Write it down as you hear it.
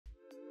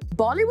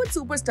Bollywood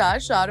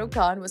superstar Shah Rukh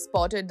Khan was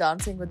spotted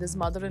dancing with his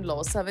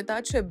mother-in-law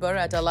Savita Chibber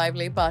at a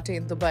lively party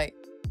in Dubai.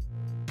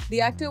 The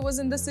actor was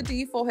in the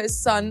city for his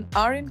son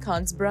Aryan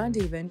Khan's brand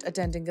event,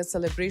 attending a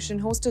celebration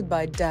hosted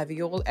by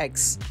Daviol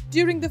X.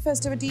 During the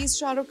festivities,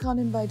 Shah Rukh Khan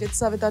invited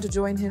Savita to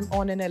join him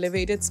on an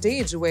elevated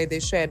stage where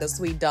they shared a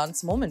sweet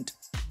dance moment.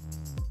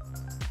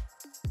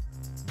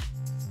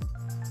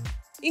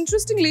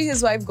 Interestingly,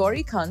 his wife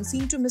Gauri Khan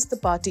seemed to miss the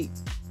party.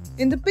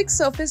 In the pic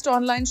surfaced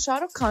online, Shah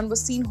Rukh Khan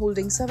was seen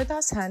holding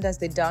Savita's hand as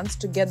they danced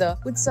together,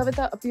 with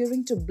Savita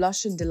appearing to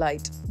blush in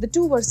delight. The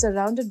two were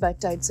surrounded by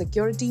tight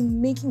security,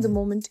 making the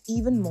moment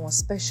even more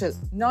special.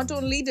 Not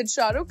only did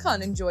Shah Rukh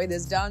Khan enjoy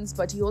this dance,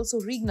 but he also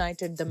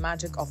reignited the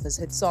magic of his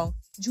hit song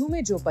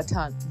Jhume Jo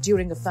Pathan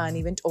during a fan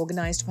event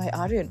organized by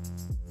Aryan.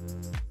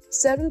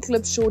 Several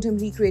clips showed him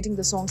recreating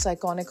the song's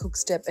iconic hook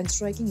step and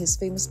striking his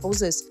famous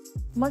poses,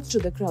 much to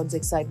the crowd's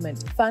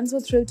excitement. Fans were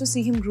thrilled to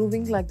see him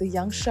grooving like the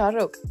young Shah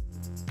Rukh.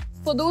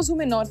 For those who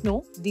may not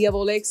know,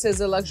 Daviol X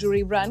is a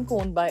luxury brand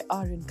owned by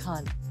Aryan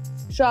Khan.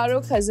 Shah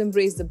Rukh has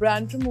embraced the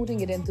brand, promoting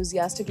it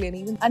enthusiastically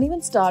and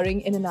even starring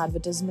in an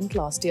advertisement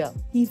last year.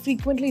 He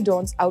frequently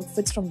dons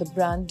outfits from the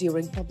brand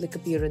during public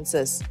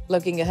appearances.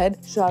 Looking ahead,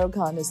 Shah Rukh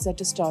Khan is set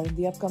to star in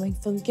the upcoming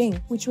film King,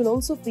 which will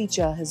also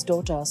feature his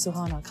daughter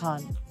Suhana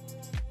Khan.